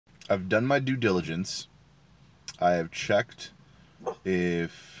I've done my due diligence. I have checked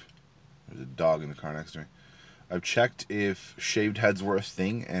if... There's a dog in the car next to me. I've checked if shaved heads were a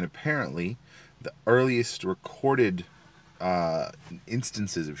thing, and apparently the earliest recorded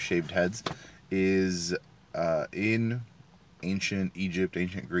instances of shaved heads is in ancient Egypt,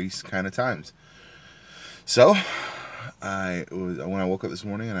 ancient Greece kind of times. So, when I woke up this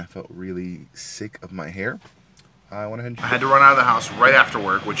morning and I felt really sick of my hair, I went ahead and... I had to run out of the house right after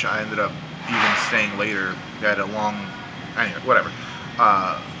work, which I ended up even staying later. I had a long... Anyway, whatever.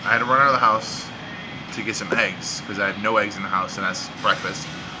 I had to run out of the house to get some eggs, because I had no eggs in the house, and that's breakfast.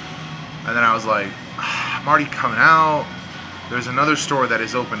 And then I was like, I'm already coming out. There's another store that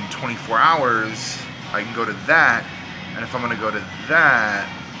is open 24 hours. I can go to that. And if I'm going to go to that,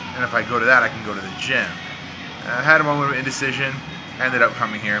 and if I go to that, I can go to the gym. And I had a moment of indecision. Ended up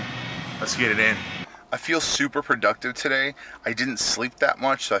coming here. Let's get it in. I feel super productive today. I didn't sleep that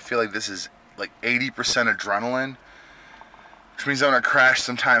much, so I feel like this is like 80% adrenaline, which means I'm going to crash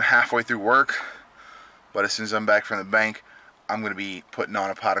sometime halfway through work. But as soon as I'm back from the bank, I'm going to be putting on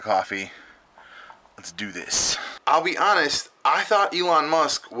a pot of coffee. Let's do this. I'll be honest, I thought Elon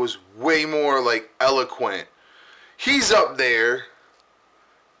Musk was way more like eloquent. He's up there,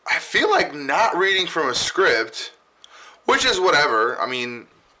 I feel like not reading from a script, which is whatever. I mean,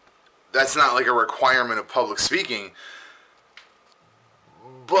 that's not like a requirement of public speaking.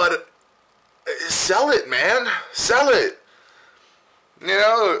 But sell it, man. Sell it. You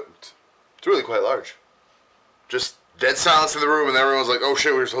know, it's really quite large. Just dead silence in the room, and everyone's like, oh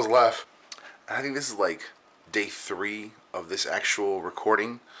shit, we were supposed to laugh. I think this is like day 3 of this actual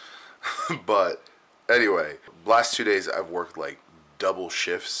recording. But anyway, last 2 days I've worked like double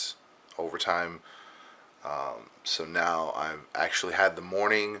shifts, overtime. So now I've actually had the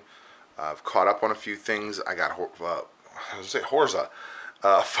morning. I've caught up on a few things. I got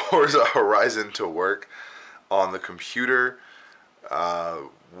Forza Horizon to work on the computer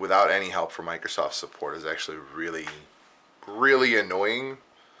without any help from Microsoft support is actually really, really annoying.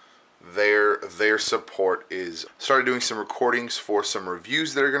 Their support is... Started doing some recordings for some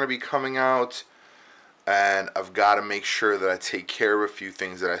reviews that are going to be coming out, and I've got to make sure that I take care of a few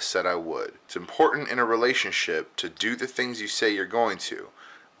things that I said I would. It's important in a relationship to do the things you say you're going to.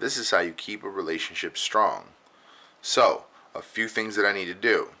 This is how you keep a relationship strong. So, a few things that I need to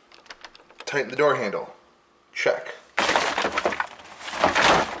do. Tighten the door handle. Check.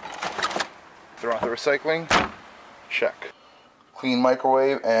 Throw out the recycling. Check. Clean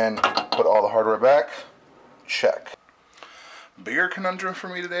microwave and put all the hardware back. Check. Bigger conundrum for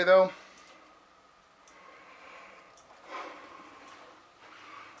me today, though.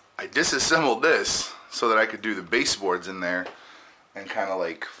 I disassembled this so that I could do the baseboards in there and kind of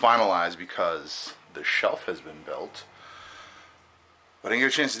like finalize, because the shelf has been built. But I didn't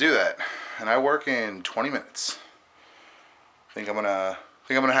get a chance to do that, and I work in 20 minutes. I think I'm gonna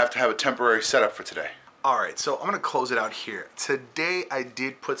have to have a temporary setup for today. Alright, so I'm going to close it out here. Today I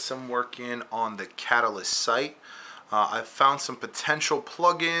did put some work in on the Catalyst site. I've found some potential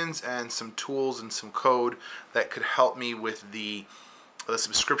plugins and some tools and some code that could help me with the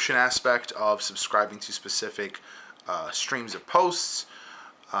subscription aspect of subscribing to specific streams of posts.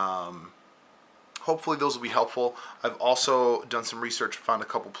 Hopefully those will be helpful. I've also done some research and found a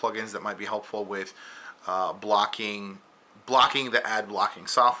couple plugins that might be helpful with blocking the ad blocking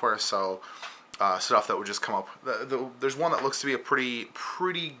software. So stuff that would just come up. There's one that looks to be a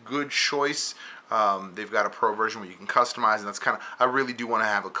pretty good choice. They've got a pro version where you can customize, and that's kind of... I really do want to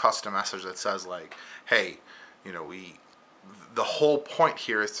have a custom message that says like, hey, you know, the whole point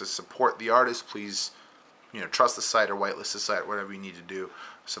here is to support the artist. Please, you know, trust the site or whitelist the site, whatever you need to do,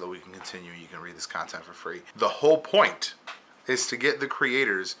 so that we can continue. You can read this content for free. The whole point is to get the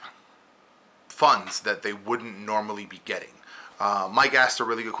creators funds that they wouldn't normally be getting. Mike asked a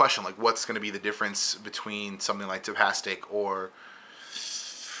really good question, like what's going to be the difference between something like Tapastic or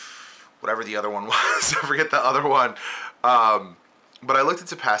whatever the other one was. I forget the other one. But I looked at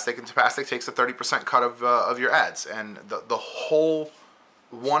Tapastic, and Tapastic takes a 30% cut of your ads. And the whole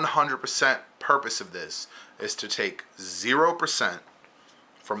 100% purpose of this is to take 0%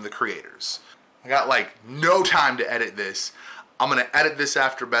 from the creators. I got like no time to edit this. I'm going to edit this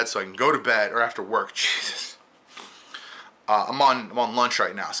after bed so I can go to bed, or after work. Jesus. I'm on lunch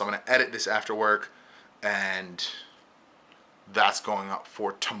right now, so I'm going to edit this after work, and that's going up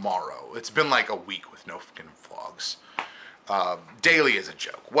for tomorrow. It's been like a week with no fucking vlogs. Daily is a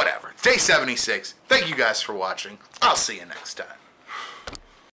joke. Whatever. Day 76. Thank you guys for watching. I'll see you next time.